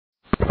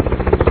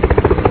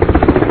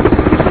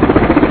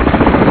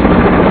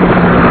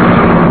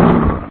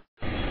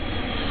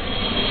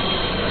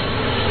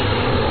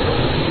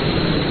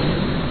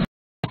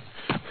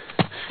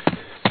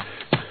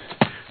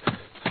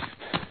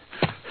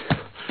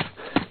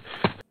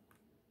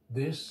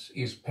This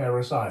is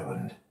Parris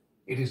Island.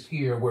 It is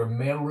here where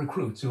male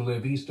recruits who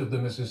live east of the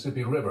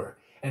Mississippi River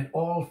and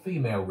all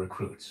female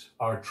recruits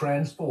are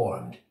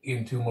transformed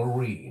into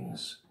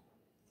Marines.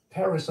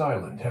 Parris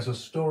Island has a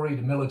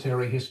storied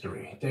military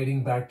history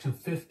dating back to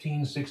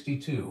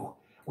 1562,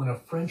 when a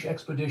French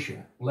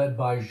expedition led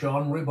by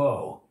Jean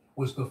Ribault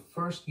was the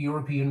first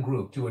European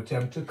group to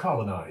attempt to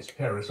colonize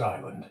Parris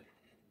Island.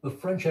 The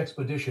French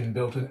expedition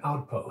built an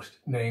outpost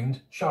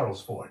named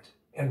Charlesfort,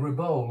 and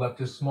Ribault left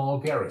a small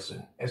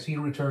garrison as he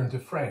returned to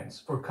France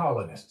for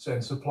colonists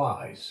and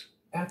supplies.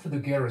 After the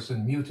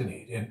garrison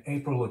mutinied in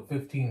April of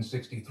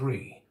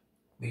 1563,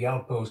 the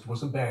outpost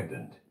was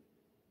abandoned.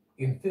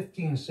 In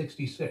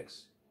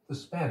 1566, the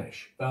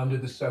Spanish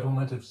founded the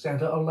settlement of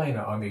Santa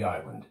Elena on the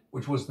island,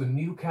 which was the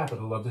new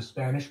capital of the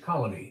Spanish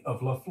colony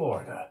of La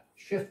Florida,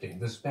 shifting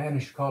the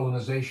Spanish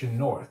colonization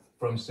north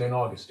from St.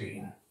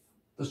 Augustine.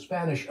 The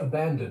Spanish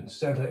abandoned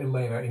Santa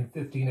Elena in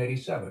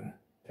 1587.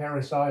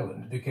 Parris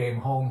Island became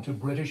home to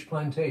British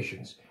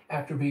plantations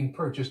after being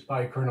purchased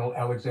by Colonel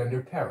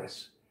Alexander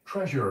Parris,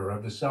 treasurer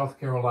of the South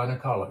Carolina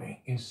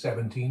colony, in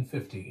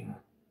 1715.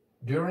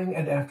 During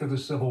and after the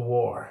Civil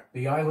War,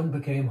 the island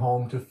became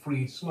home to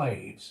freed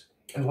slaves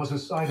and was a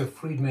site of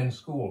freedmen's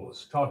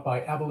schools taught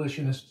by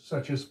abolitionists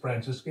such as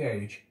Francis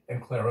Gage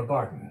and Clara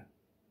Barton.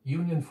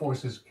 Union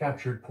forces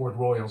captured Port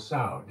Royal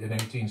Sound in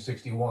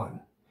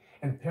 1861,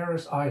 and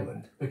Parris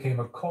Island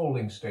became a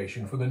coaling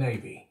station for the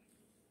Navy.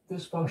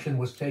 This function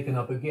was taken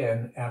up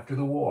again after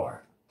the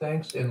war,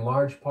 thanks in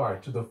large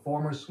part to the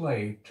former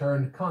slave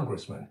turned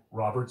congressman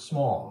Robert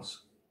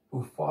Smalls,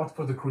 who fought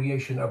for the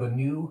creation of a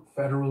new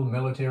federal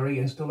military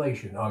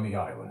installation on the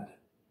island.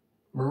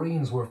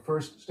 Marines were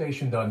first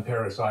stationed on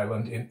Parris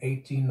Island in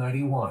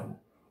 1891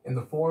 in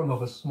the form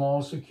of a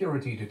small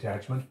security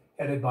detachment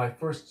headed by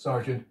First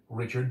Sergeant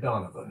Richard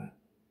Donovan.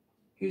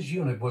 His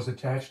unit was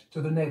attached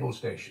to the naval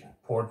station,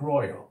 Port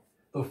Royal,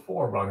 the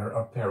forerunner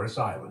of Parris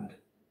Island.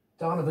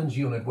 Donovan's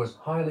unit was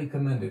highly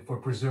commended for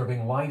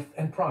preserving life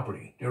and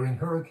property during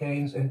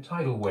hurricanes and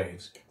tidal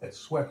waves that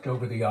swept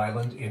over the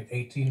island in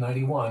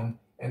 1891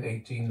 and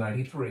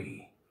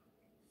 1893.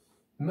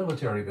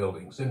 Military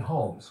buildings and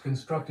homes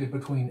constructed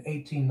between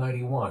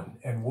 1891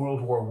 and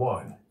World War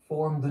I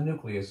formed the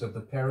nucleus of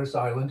the Parris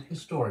Island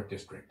Historic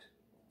District.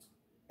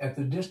 At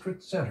the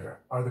district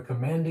center are the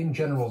Commanding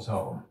General's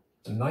Home,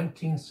 the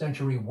 19th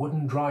century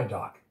wooden dry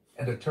dock,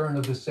 and a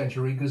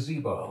turn-of-the-century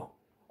gazebo,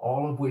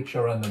 all of which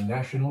are on the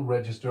National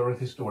Register of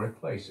Historic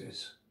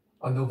Places.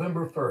 On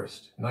November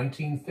 1st,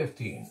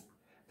 1915,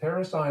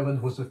 Parris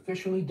Island was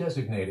officially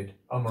designated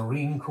a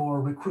Marine Corps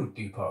recruit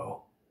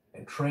depot,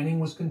 and training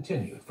was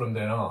continued from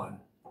then on.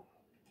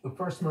 The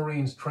first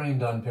Marines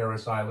trained on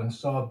Parris Island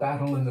saw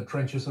battle in the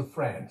trenches of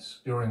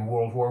France during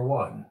World War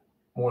I.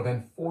 More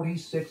than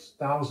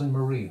 46,000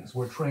 Marines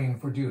were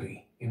trained for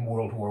duty in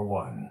World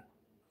War I.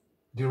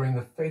 During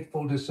the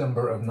fateful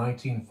December of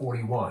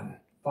 1941,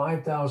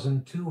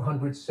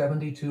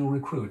 5,272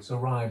 recruits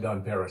arrived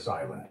on Parris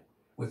Island,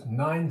 with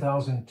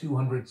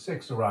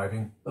 9,206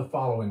 arriving the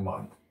following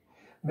month,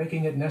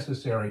 making it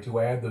necessary to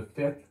add the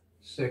 5th,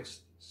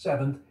 6th,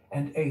 7th,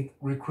 and 8th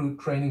Recruit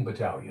Training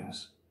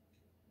Battalions.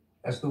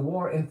 As the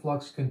war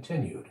influx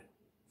continued,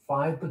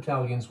 5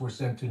 battalions were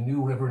sent to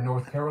New River,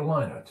 North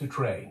Carolina to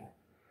train,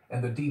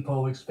 and the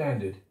depot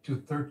expanded to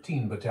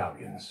 13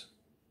 battalions.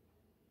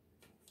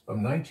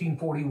 From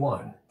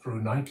 1941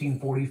 through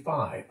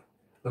 1945,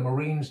 the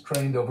Marines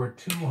trained over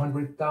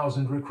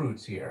 200,000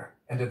 recruits here,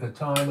 and at the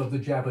time of the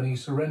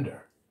Japanese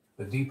surrender,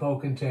 the depot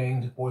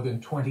contained more than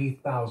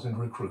 20,000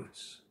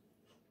 recruits.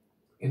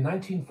 In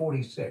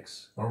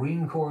 1946,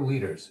 Marine Corps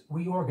leaders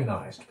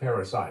reorganized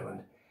Parris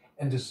Island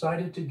and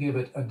decided to give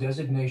it a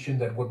designation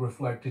that would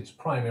reflect its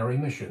primary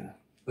mission,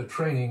 the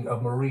training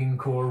of Marine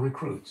Corps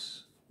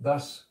recruits.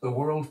 Thus, the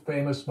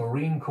world-famous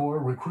Marine Corps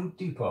Recruit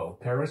Depot,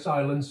 Parris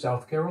Island,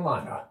 South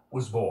Carolina,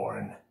 was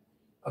born.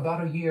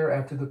 About a year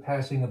after the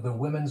passing of the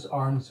Women's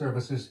Armed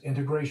Services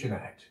Integration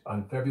Act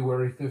on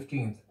February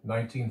 15,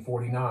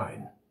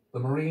 1949, the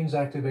Marines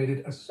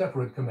activated a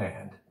separate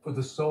command for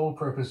the sole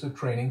purpose of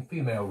training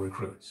female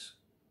recruits.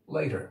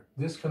 Later,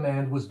 this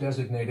command was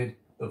designated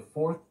the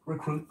 4th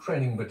Recruit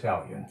Training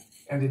Battalion,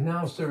 and it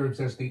now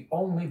serves as the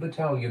only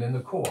battalion in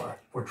the Corps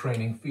for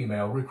training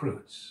female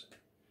recruits.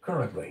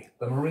 Currently,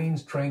 the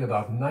Marines train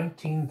about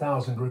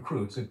 19,000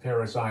 recruits at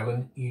Parris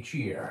Island each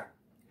year.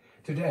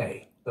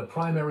 Today, the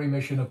primary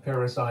mission of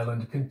Parris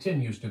Island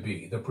continues to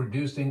be the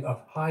producing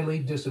of highly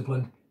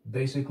disciplined,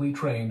 basically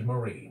trained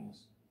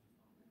Marines.